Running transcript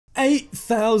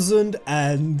8,000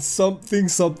 and something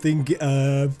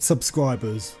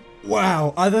subscribers.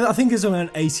 Wow, I think it's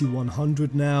around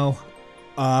 8,100 now.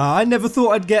 I never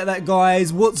thought I'd get that,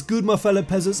 guys. What's good, my fellow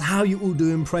peasants? How you all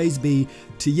doing? Praise be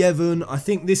to Yevon. I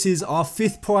think this is our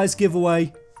 5th prize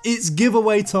giveaway. It's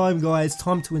giveaway time, guys.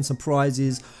 Time to win some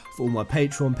prizes for all my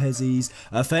Patreon pezzies.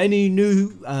 For any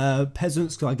new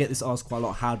peasants, because I get this asked quite a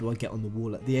lot, how do I get on the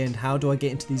wall at the end? How do I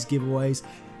get into these giveaways?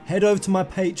 Head over to my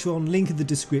Patreon, link in the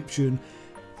description.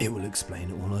 It will explain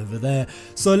it all over there.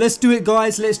 So let's do it,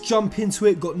 guys. Let's jump into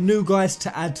it. Got new guys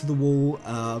to add to the wall.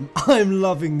 I'm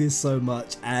loving this so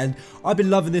much, and I've been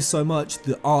loving this so much.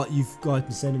 The art you guys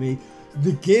been sending me,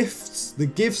 the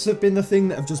gifts have been the thing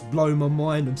that have just blown my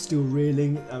mind. I'm still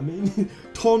reeling. I mean,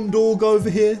 Ton Dog over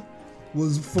here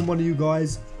was from one of you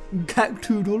guys.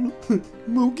 Cactoodle,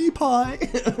 Moogie Pie.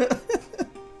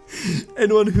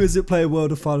 Anyone who hasn't played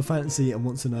World of Final Fantasy and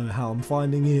wants to know how I'm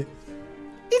finding it,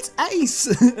 it's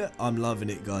ace. I'm loving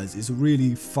it, guys. It's a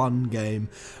really fun game,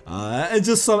 and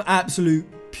just some absolute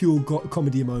pure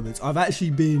comedy moments. I've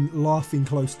actually been laughing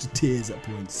close to tears at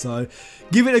points, so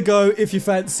give it a go if you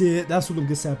fancy it. That's what I'm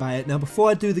gonna say about it. Now, before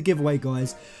I do the giveaway,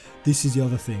 guys, this is the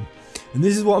other thing, and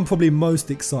this is what I'm probably most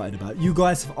excited about. You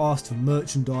guys have asked for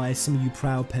merchandise. Some of you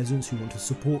proud peasants who want to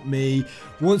support me,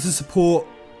 want to support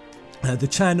the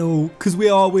channel, because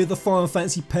we're the Final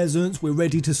Fantasy Peasants. We're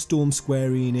ready to storm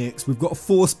Square Enix. We've got a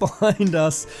force behind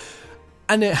us,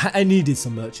 and it needed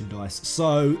some merchandise.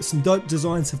 So some dope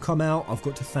designs have come out. I've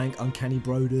got to thank Uncanny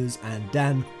Broders and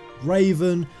Dan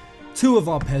Raven, 2 of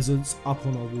our peasants up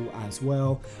on our wall as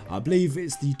well. I believe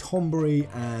it's the Tombury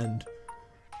and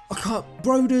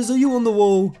Broders, are you on the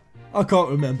wall? I can't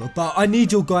remember, but I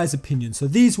need your guys' opinion. So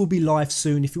these will be live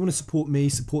soon. If you want to support me,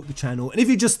 support the channel, and if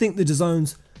you just think the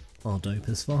designs are dope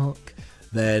as fuck,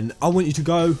 then I want you to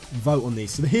go vote on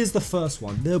these. So here's the first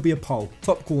one. There'll be a poll,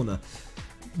 top corner.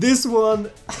 This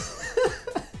one.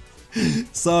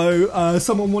 So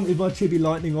someone wanted my Chibi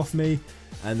Lightning off me,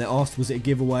 and they asked, was it a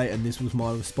giveaway? And this was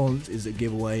my response: is it a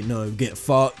giveaway? No, get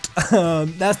fucked.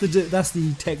 That's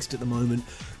the text at the moment.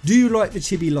 Do you like the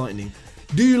Chibi Lightning?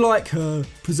 Do you like her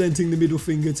presenting the middle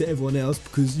finger to everyone else?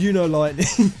 Because you know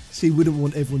Lightning, she wouldn't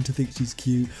want everyone to think she's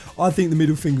cute. I think the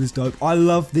middle finger is dope. I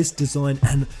love this design,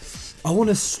 and I want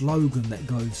a slogan that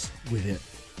goes with it.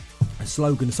 A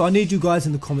slogan. So I need you guys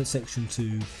in the comment section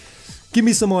to give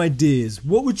me some ideas.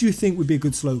 What would you think would be a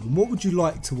good slogan? What would you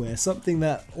like to wear? Something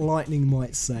that Lightning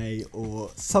might say,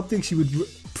 or something she would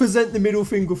present the middle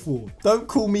finger for. Don't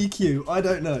call me cute. I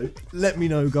don't know. Let me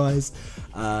know, guys.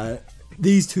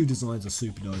 These 2 designs are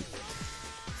super dope.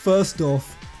 First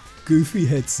off, Goofy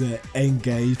headset,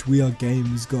 engaged. We are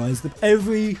gamers, guys.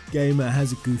 Every gamer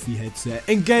has a Goofy headset.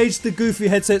 Engage the Goofy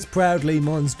headsets proudly.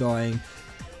 Mine's dying.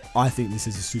 I think this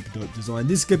is a super dope design.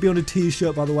 This is going to be on a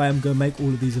t-shirt, by the way. I'm going to make all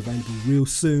of these available real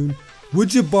soon.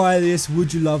 Would you buy this?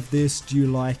 Would you love this? Do you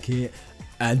like it?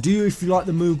 And if you like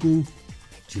the Moogle,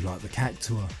 do you like the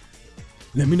Cactua?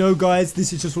 Let me know, guys.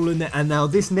 This is just all in there. And now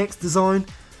this next design,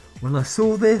 when I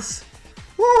saw this,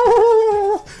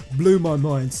 blew my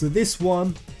mind. So this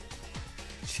one,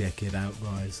 check it out,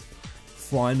 guys.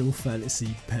 Final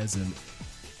Fantasy Peasant.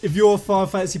 If you're a Final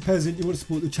Fantasy Peasant, you want to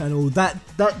support the channel,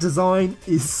 that design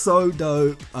is so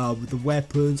dope, with the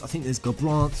weapons. I think there's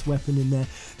Gobrant's weapon in there.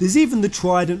 There's even the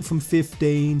trident from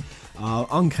 15.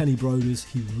 Uncanny Broders,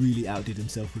 he really outdid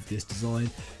himself with this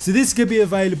design. So this is going to be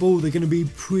available. They're going to be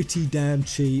pretty damn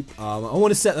cheap. I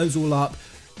want to set those all up.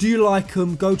 Do you like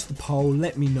them? Go to the poll,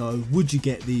 let me know. Would you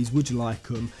get these? Would you like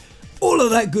them? All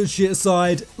of that good shit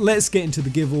aside, let's get into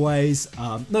the giveaways.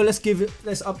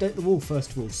 Let's update the wall first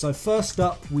of all. So first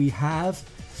up we have,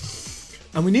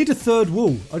 and we need a 3rd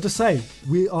wall. I'll just say,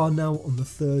 we are now on the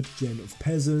 3rd gen of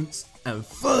peasants. And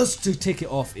first to tick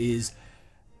it off is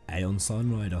Aeon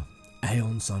Sunrider.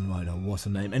 Aeon Sunrider, what a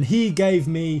name. And he gave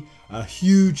me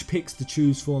huge picks to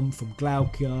choose from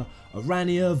Glaucia,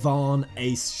 Arania, Varn,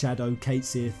 Ace, Shadow, Kate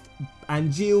Sith,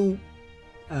 and Jill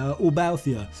or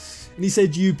Balthier. And he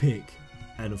said, you pick.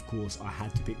 And of course, I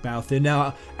had to pick Balthier.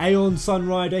 Now, Aeon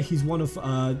Sunrider, he's one of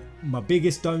my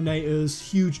biggest donators,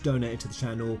 huge donator to the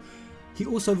channel. He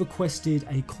also requested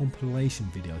a compilation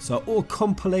video. So, a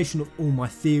compilation of all my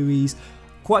theories.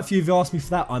 Quite a few have asked me for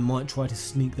that. I might try to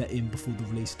sneak that in before the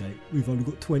release date. We've only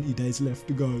got 20 days left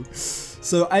to go.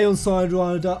 So Aeon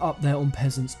Sunrider up there on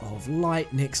Peasants of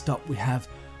Light. Next up we have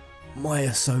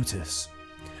Myosotis.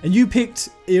 And you picked,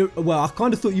 well, I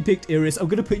kind of thought you picked Iris. I'm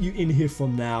going to put you in here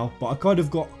from now, but I kind of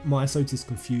got Myosotis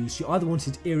confused. She either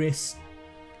wanted Iris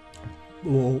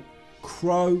or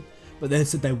Crow, but they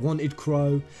said they wanted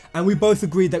Crow, and we both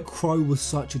agreed that Crow was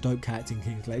such a dope character in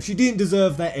Kingslave. She didn't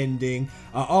deserve that ending.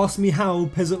 Asked me how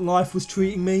peasant life was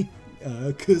treating me,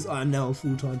 because I am now a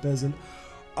full-time peasant.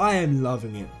 I am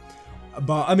loving it.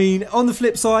 But I mean, on the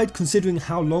flip side, considering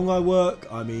how long I work,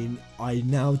 I mean, I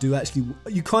now do actually,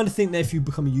 you kind of think that if you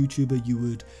become a YouTuber you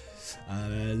would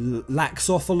lax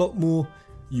off a lot more.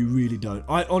 You really don't.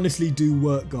 I honestly do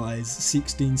work, guys,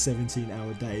 16-17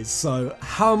 hour days. So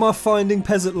how am I finding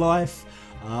peasant life?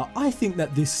 I think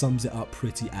that this sums it up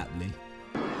pretty aptly.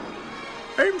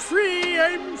 I'm free,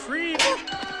 I'm free.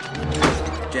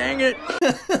 Dang it.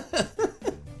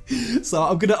 So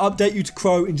I'm going to update you to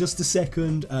Crow in just a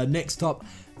second. Next up,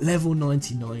 level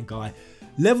 99 guy.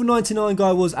 Level 99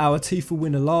 guy was our Tifa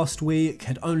winner last week,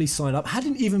 had only signed up,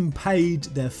 hadn't even paid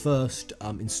their first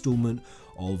installment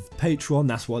of Patreon.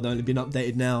 That's why they've only been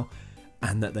updated now,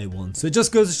 and that they won. So it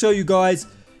just goes to show you guys,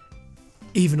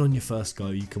 even on your first go,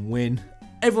 you can win.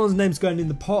 Everyone's name's going in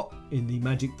the pot, in the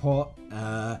magic pot,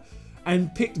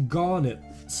 and picked Garnet.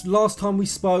 Last time we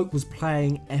spoke was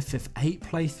playing FF8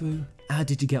 playthrough. How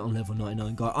did you get on level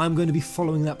 99 guy? I'm going to be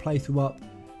following that playthrough up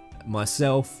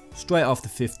myself straight after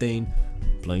 15.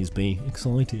 Please be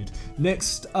excited.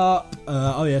 Next up,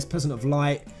 oh yes, Peasant of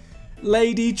Light,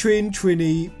 Lady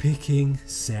Trini picking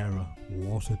Sarah.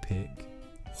 What a pick.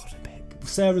 What a pick.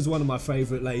 Sarah's one of my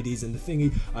favourite ladies in the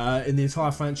thingy, in the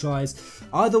entire franchise.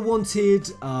 Either wanted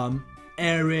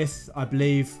Aerith, I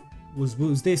believe,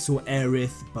 was this, or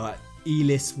Aerith, but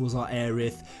Elis was our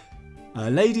Aerith.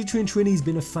 Lady Trini's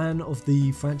been a fan of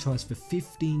the franchise for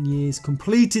 15 years,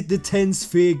 completed the 10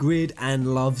 sphere grid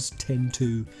and loves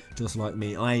 10-2, just like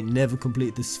me. I ain't never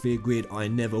completed the sphere grid, I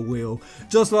never will.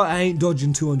 Just like I ain't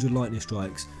dodging 200 lightning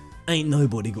strikes. Ain't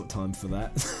nobody got time for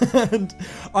that. And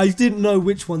I didn't know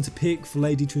which one to pick for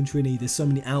Lady Trini. There's so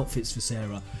many outfits for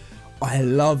Sarah. I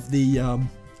love the,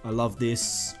 I love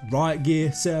this riot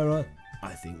gear Sarah.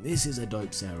 I think this is a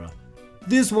dope Sarah.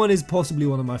 This one is possibly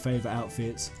one of my favourite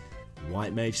outfits.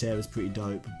 White Mage Sarah's pretty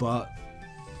dope, but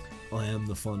I am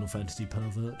the Final Fantasy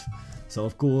pervert, so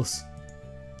of course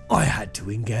I had to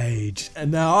engage,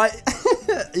 and now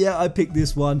yeah, I picked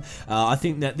this one. I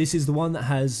think that this is the one that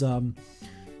has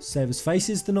Sarah's face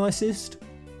is the nicest.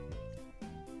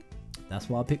 That's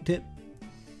why I picked it.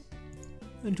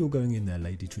 And you're going in there,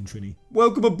 Lady Trini.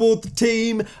 Welcome aboard the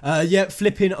team. Yep,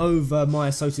 flipping over my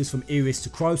associates from Iris to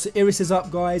Crow. So Iris is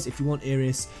up, guys. If you want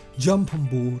Iris, jump on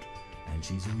board. And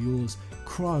she's all yours.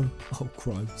 Crow. Oh,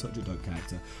 Crow. Such a dope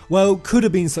character. Well, could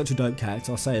have been such a dope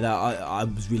character. I'll say that. I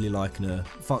was really liking her.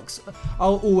 Fucks.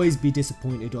 I'll always be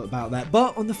disappointed about that.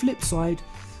 But on the flip side,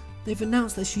 they've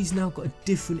announced that she's now got a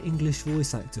different English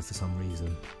voice actor for some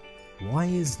reason. Why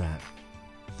is that?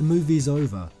 The movie's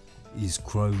over. Is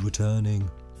Crow returning?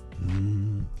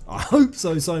 I hope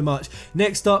so much.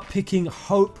 Next up, picking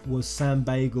Hope was Sam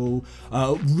Bagel.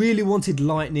 Really wanted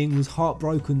Lightning, was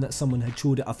heartbroken that someone had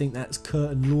chawed it. I think that's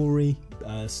Kurt and Laurie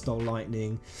stole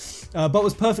Lightning. But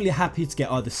was perfectly happy to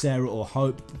get either Sarah or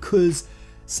Hope because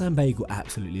Sam Bagel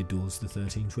absolutely adores the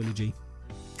 13 trilogy.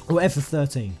 Or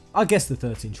FF13. I guess the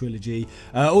 13 trilogy.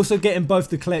 Also getting both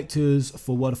the collectors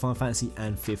for World of Final Fantasy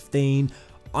and 15.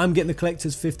 I'm getting the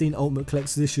collector's 15 Ultimate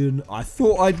Collector's Edition. I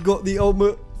thought I'd got the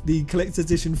collector's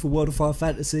edition for World of Final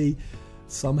Fantasy.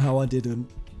 Somehow I didn't.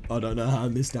 I don't know how I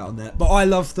missed out on that. But I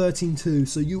love 13 too,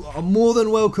 so you are more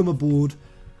than welcome aboard.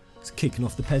 It's kicking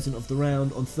off the peasant of the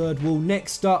round on third wall.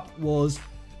 Next up was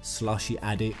Slushy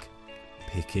Addict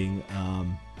picking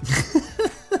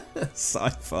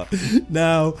Cypher.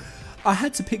 Now, I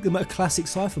had to pick them at a classic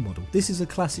Cypher model. This is a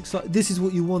classic Cypher. This is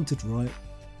what you wanted, right?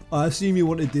 I assume you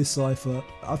wanted this Cypher.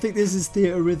 I think this is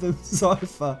Theatre Rhythm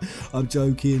Cypher. I'm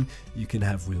joking. You can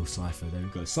have real Cypher. There we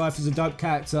go. Cypher's a dope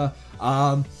character.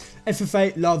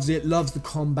 FF8 loves it. Loves the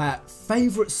combat.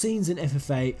 Favourite scenes in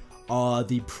FF8 are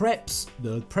the preps,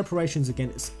 the preparations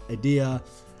against Edea,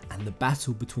 and the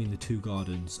battle between the two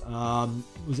gardens.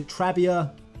 Was it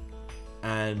Trabia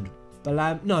and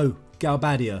Balam? No,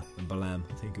 Galbadia and Balam,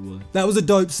 I think it was. That was a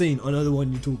dope scene. I know the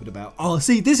one you're talking about. Oh,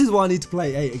 see, this is why I need to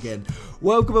play 8 again.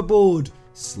 Welcome aboard,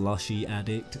 Slushy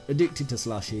Addict. Addicted to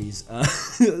slushies.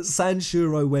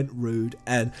 Sanshuro went rude,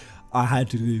 and I had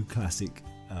to do classic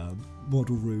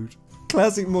model rude.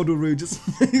 Classic model rude just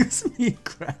makes me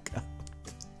crack up.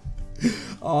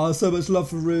 Oh, so much love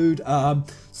for rude.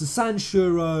 So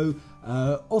Sanshuro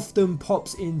often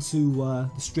pops into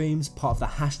the streams, part of the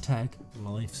hashtag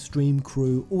live stream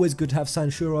crew. Always good to have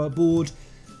Sanshuro aboard.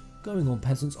 Going on,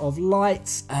 Peasants of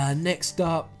Light. Next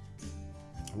up,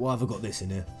 why have I got this in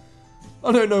here?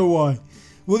 I don't know why.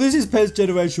 Well, this is Pez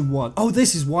Generation 1. Oh,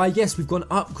 this is why. Yes, we've got an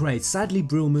upgrade. Sadly,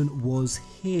 Brillman was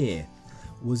here.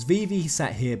 was Vivi. He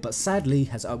sat here, but sadly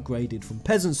has upgraded from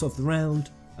Peasants of the Round,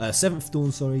 7th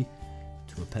Dawn, sorry,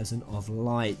 to a Peasant of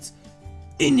Light.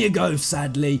 In you go,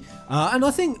 sadly. And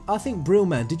I think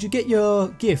Brillman, did you get your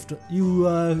gift? You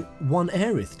won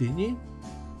Aerith, didn't you?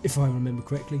 If I remember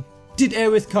correctly. Did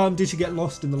Aerith come? Did she get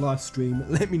lost in the live stream?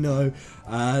 Let me know.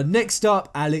 Next up,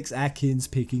 Alex Atkins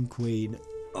picking Queen.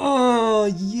 Oh,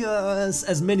 yes.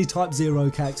 As many Type 0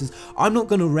 characters. I'm not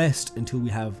going to rest until we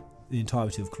have the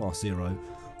entirety of Class 0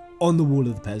 on the wall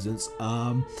of the Peasants.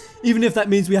 Even if that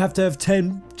means we have to have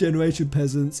 10 Generation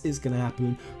Peasants, it's going to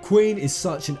happen. Queen is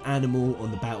such an animal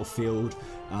on the battlefield.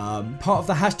 Part of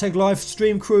the hashtag live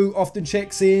stream crew, often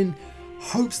checks in.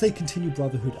 Hopes they continue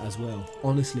Brotherhood as well.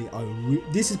 Honestly,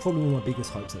 this is probably one of my biggest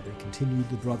hopes, that they continue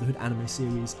the Brotherhood anime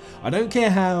series. I don't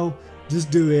care how, just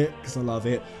do it because I love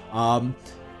it.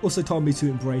 Also told me to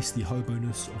embrace the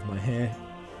hobo-ness of my hair.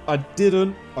 I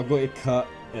didn't. I got it cut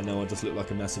and now I just look like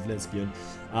a massive lesbian.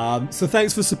 So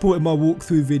thanks for supporting my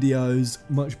walkthrough videos.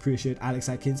 Much appreciated, Alex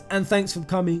Atkins, and thanks for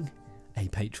becoming a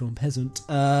Patreon peasant.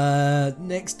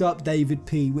 Next up, David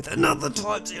P with another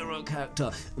Type 0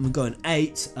 character, and we're going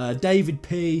 8. David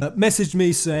P messaged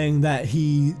me saying that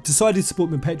he decided to support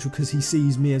me on Patreon because he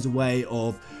sees me as a way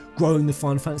of growing the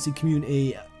Final Fantasy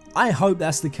community. I hope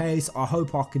that's the case. I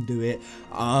hope I can do it.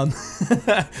 I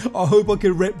hope I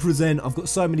can represent. I've got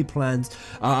so many plans.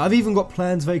 I've even got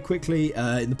plans very quickly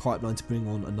in the pipeline to bring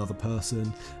on another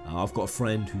person. I've got a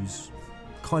friend who's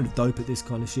kind of dope at this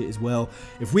kind of shit as well.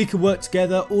 If we could work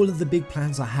together, all of the big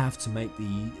plans I have to make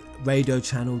the radio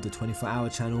channel, the 24-hour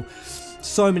channel,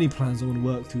 so many plans I want to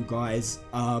work through, guys.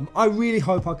 I really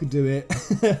hope I can do it.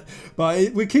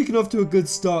 But we're kicking off to a good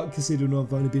start considering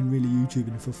I've only been really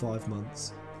YouTubing for 5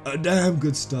 months. A damn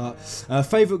good start.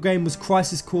 Favourite game was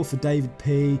Crisis Core for David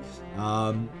P.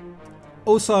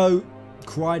 Also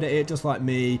cried at it just like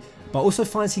me, but also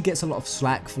finds he gets a lot of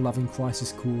slack for loving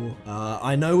Crisis Core.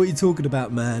 I know what you're talking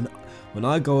about, man. When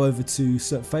I go over to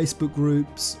certain Facebook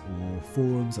groups or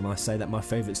forums and I say that my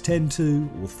favourite's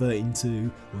 10-2 or 13-2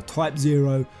 or Type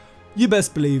 0, you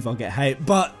best believe I'll get hate.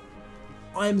 But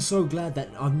I'm so glad that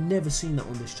I've never seen that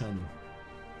on this channel.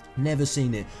 Never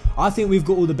seen it. I think we've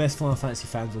got all the best Final Fantasy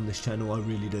fans on this channel. I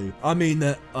really do. I mean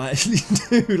that. I actually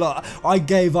do. Like, I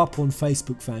gave up on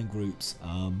Facebook fan groups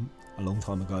a long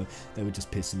time ago. They were just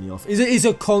pissing me off. It's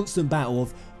a constant battle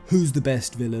of who's the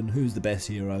best villain, who's the best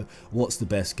hero, what's the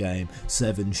best game.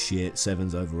 7 shit,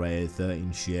 7's overrated,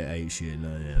 13 shit, 8 shit.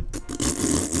 No, yeah.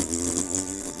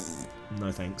 No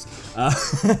thanks.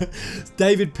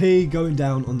 David P going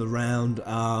down on the round.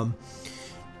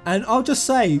 And I'll just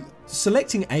say,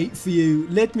 selecting 8 for you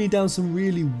led me down some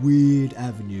really weird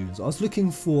avenues. I was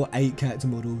looking for 8 character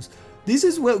models. This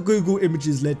is what Google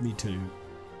Images led me to.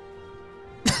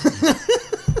 I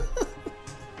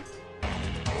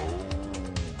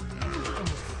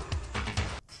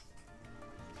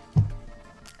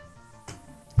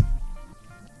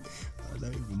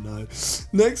don't even know.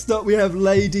 Next up we have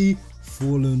Lady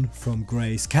Fallen from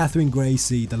Grace. Catherine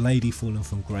Gracie, the Lady Fallen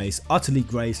from Grace. Utterly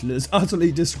graceless,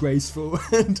 utterly disgraceful,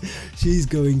 and she's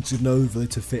going Genova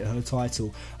to fit her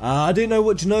title. I didn't know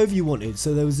what Genova you wanted,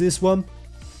 so there was this one,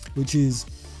 which is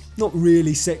not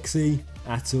really sexy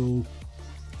at all.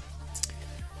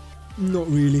 Not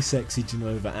really sexy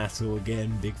Genova at all.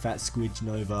 Again, big fat squid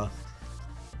Genova.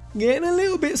 Getting a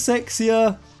little bit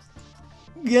sexier.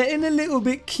 Getting a little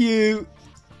bit cute.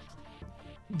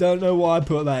 Don't know why I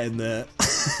put that in there.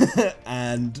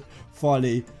 And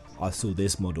finally, I saw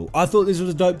this model. I thought this was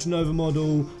a dope Genova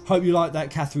model. Hope you like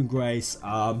that, Catherine Grace.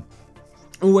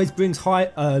 Always brings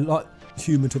high like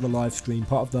humour to the live stream.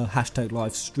 Part of the hashtag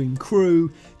live stream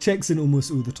crew. Checks in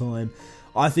almost all the time.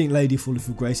 I think Lady Fallen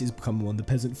from Grace has become one of the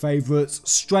peasant favourites.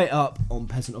 Straight up on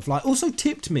Peasant of Light. Also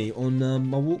tipped me on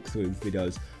my walkthrough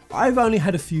videos. I've only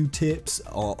had a few tips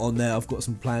on there. I've got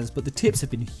some plans, but the tips have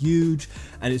been huge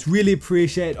and it's really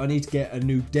appreciated. I need to get a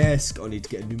new desk. I need to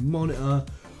get a new monitor.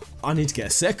 I need to get a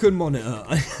second monitor.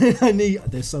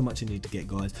 There's so much I need to get,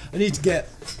 guys. I need to get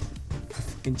a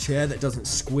fucking chair that doesn't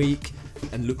squeak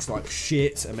and looks like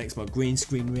shit and makes my green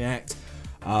screen react.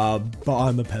 But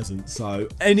I'm a peasant, so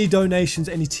any donations,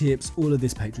 any tips, all of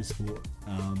this Patreon support,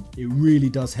 it really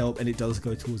does help and it does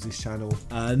go towards this channel.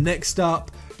 Next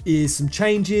up is some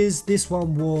changes. This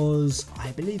one was,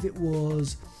 I believe it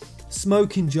was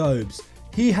Smoking Jobs.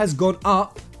 He has gone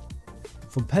up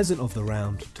from Peasant of the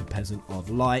Round to Peasant of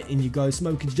Light. In you go,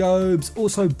 Smoking Jobs.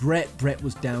 Also Brett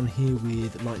was down here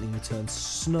with Lightning Returns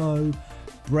Snow.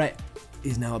 Brett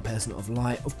is now a Peasant of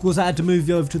Light. Of course, I had to move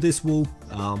you over to this wall.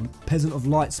 Peasant of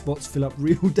Light spots fill up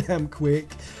real damn quick.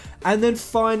 And then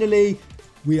finally,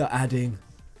 we are adding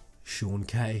Sean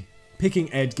K,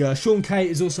 picking Edgar. Sean K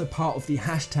is also part of the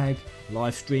hashtag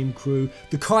livestream crew.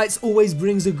 The kites always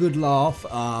brings a good laugh.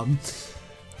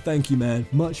 Thank you, man.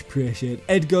 Much appreciated.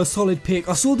 Edgar, solid pick.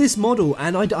 I saw this model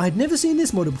and I'd never seen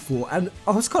this model before, and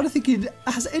I was kind of thinking,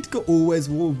 has Edgar always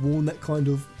worn that kind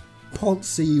of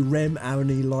poncy Rem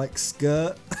Arony like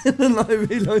skirt? And then I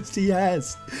realised he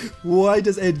has. Why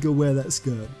does Edgar wear that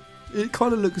skirt? It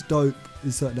kind of looks dope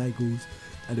in certain angles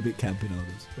and a bit camp in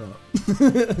others.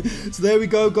 So there we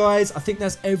go, guys. I think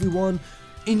that's everyone.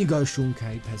 In you go, Sean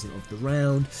K, Peasant of the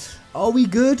round. Are we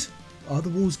good? Are the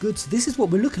walls good? So this is what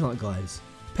we're looking like, guys.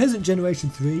 Peasant Generation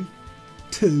 3,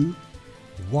 2,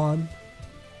 1.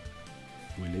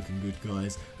 We're looking good,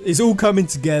 guys. It's all coming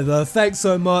together. Thanks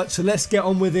so much. So let's get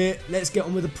on with it. Let's get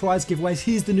on with the prize giveaways.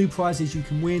 Here's the new prizes you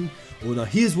can win. Or no,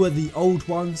 here's were the old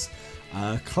ones.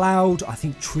 Cloud, I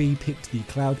think Tree picked the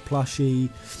Cloud plushie.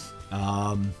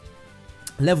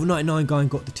 Level 99 guy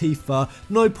got the Tifa.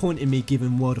 No point in me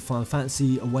giving World of Final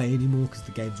Fantasy away anymore because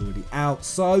the game's already out.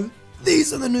 So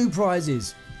these are the new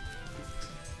prizes.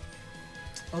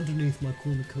 Underneath my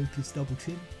cornucopia double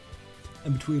chin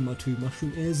and between my two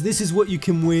mushroom ears, this is what you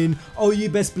can win. Oh, you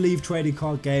best believe trading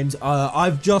card games.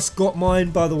 I've just got mine,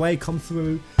 by the way, come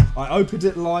through. I opened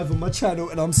it live on my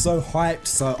channel and I'm so hyped.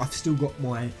 So I've still got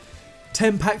my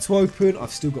 10 pack to open.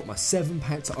 I've still got my 7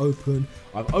 pack to open.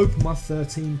 I've opened my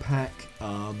 13 pack.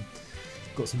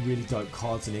 Got some really dope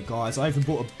cards in it, guys. I even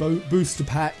bought a booster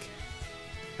pack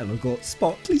and I've got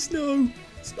Sparkly Snow.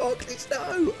 Sparkly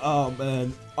Snow! Oh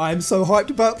man, I'm so hyped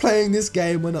about playing this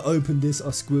game. When I opened this, I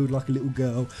squealed like a little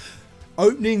girl.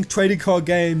 Opening trading card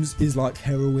games is like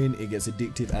heroin. It gets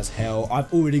addictive as hell.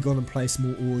 I've already gone and placed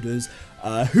more orders.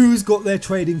 Who's got their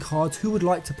trading cards? Who would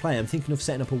like to play? I'm thinking of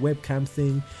setting up a webcam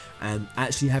thing and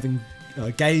actually having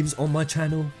games on my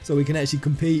channel so we can actually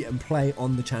compete and play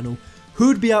on the channel.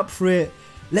 Who'd be up for it?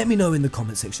 Let me know in the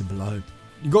comment section below.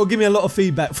 You've got to give me a lot of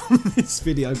feedback from this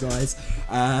video, guys.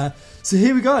 So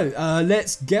here we go.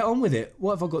 Let's get on with it.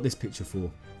 What have I got this picture for?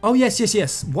 Oh,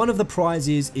 yes. One of the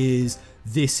prizes is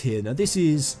this here. Now, this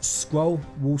is scroll,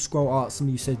 wall scroll art. Some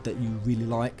of you said that you really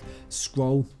like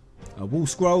scroll, wall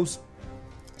scrolls.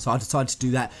 So I decided to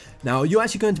do that. Now, you're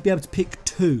actually going to be able to pick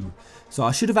 2. So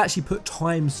I should have actually put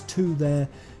 ×2 there.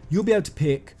 You'll be able to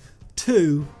pick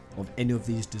 2 of any of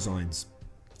these designs.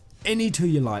 Any 2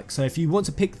 you like. So if you want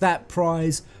to pick that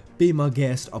prize, be my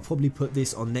guest. I'll probably put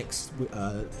this on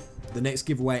the next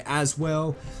giveaway as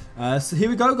well. So here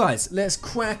we go, guys. Let's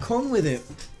crack on with it.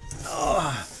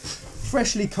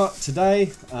 Freshly cut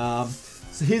today.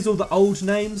 So here's all the old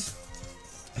names.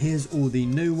 Here's all the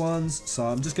new ones. So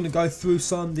I'm just going to go through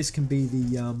some. This can be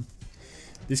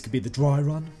the dry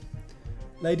run.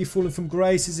 Lady Falling from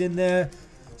Grace is in there.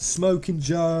 Smoking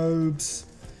Jobs.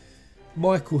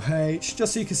 Michael H,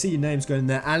 just so you can see your names going in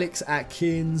there. Alex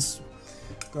Atkins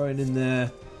going in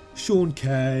there. Sean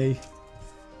K,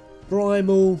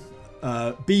 Primal,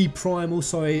 B Primal,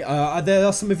 sorry. There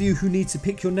are some of you who need to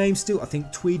pick your name still. I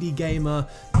think Tweedy Gamer,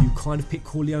 you kind of picked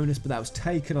Corleonis, but that was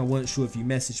taken. I weren't sure if you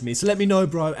messaged me, so let me know,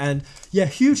 bro. And yeah,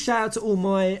 huge shout out to all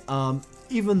my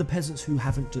even the peasants who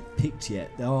haven't picked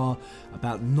yet. There are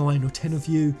about 9 or 10 of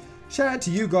you. Shout out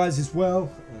to you guys as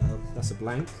well. That's a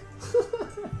blank.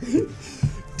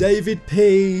 David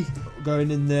P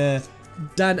going in there.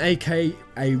 Dan aka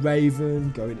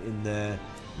Raven going in there.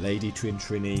 Lady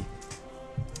Trini.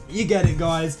 You get it,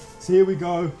 guys. So here we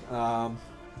go.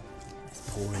 Let's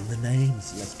pour in the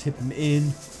names. Let's tip them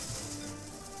in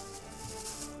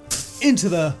into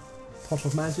the pot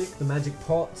of magic, the magic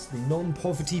pot, the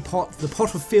non-poverty pot, the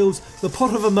pot of feels, the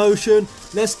pot of emotion.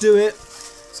 Let's do it.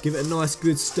 Let's give it a nice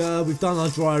good stir. We've done our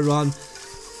dry run.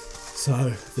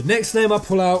 So the next name I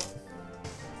pull out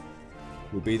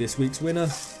will be this week's winner.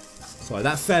 Sorry,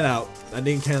 that fell out. That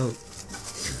didn't count.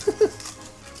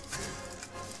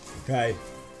 Okay.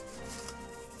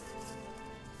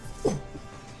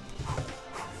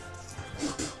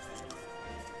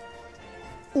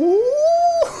 Ooh!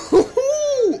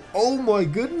 Oh my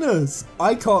goodness.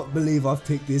 I can't believe I've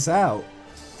picked this out.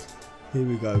 Here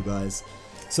we go, guys.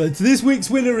 So this week's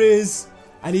winner is,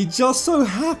 and he just so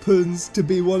happens to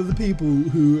be one of the people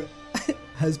who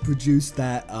has produced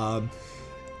that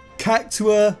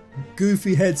Cactua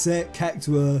goofy headset,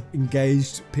 Cactua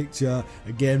engaged picture.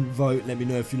 Again, vote. Let me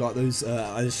know if you like those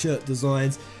shirt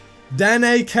designs. Dan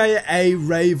aka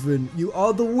Raven, you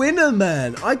are the winner,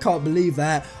 man. I can't believe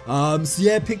that. So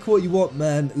yeah, pick what you want,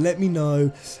 man. Let me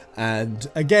know. And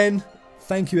again,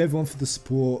 thank you everyone for the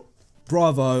support.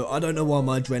 bravo. I don't know why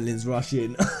my adrenaline's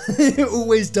rushing. It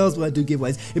always does when I do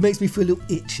giveaways. It makes me feel a little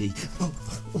itchy.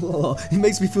 It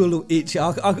makes me feel a little itchy.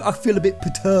 I feel a bit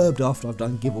perturbed after I've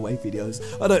done giveaway videos.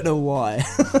 I don't know why.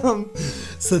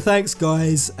 So thanks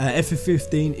guys.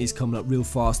 FF15 is coming up real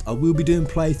fast. I will be doing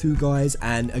playthrough guys,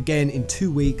 and again in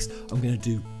 2 weeks I'm going to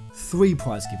do 3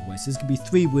 prize giveaways. So there's going to be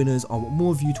 3 winners. I want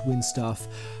more of you to win stuff.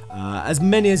 As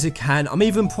many as I can. I'm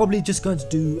even probably just going to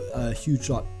do a huge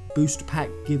like booster pack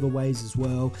giveaways as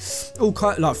well. All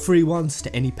kind of like free ones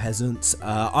to any peasants.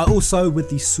 I also with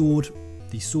the swords,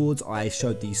 I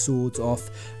showed these swords off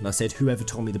and I said whoever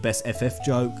told me the best FF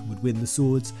joke would win the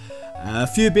swords. A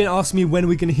few have been asking me when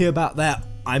we're going to hear about that.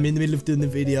 I'm in the middle of doing the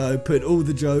video, putting all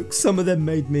the jokes. Some of them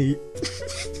made me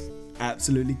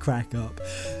absolutely crack up.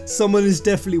 Someone is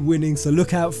definitely winning, so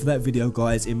look out for that video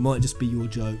guys. It might just be your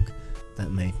joke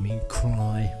that made me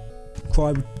cry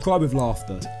with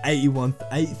laughter.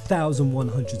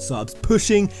 8,100 subs,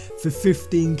 pushing for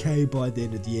 15k by the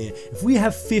end of the year. If we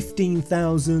have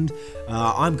 15,000,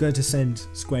 I'm going to send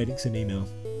Square Enix an email.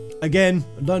 Again,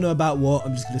 I don't know about what.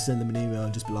 I'm just going to send them an email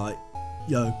and just be like,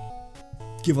 yo,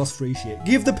 give us free shit.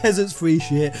 Give the peasants free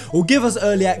shit, or give us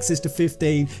early access to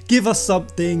 15. Give us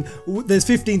something. There's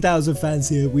 15,000 fans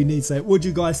here. We need to say, what do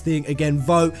you guys think? Again,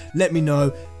 vote. Let me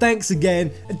know. Thanks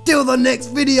again. Until the next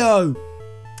video.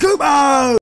 Kubo!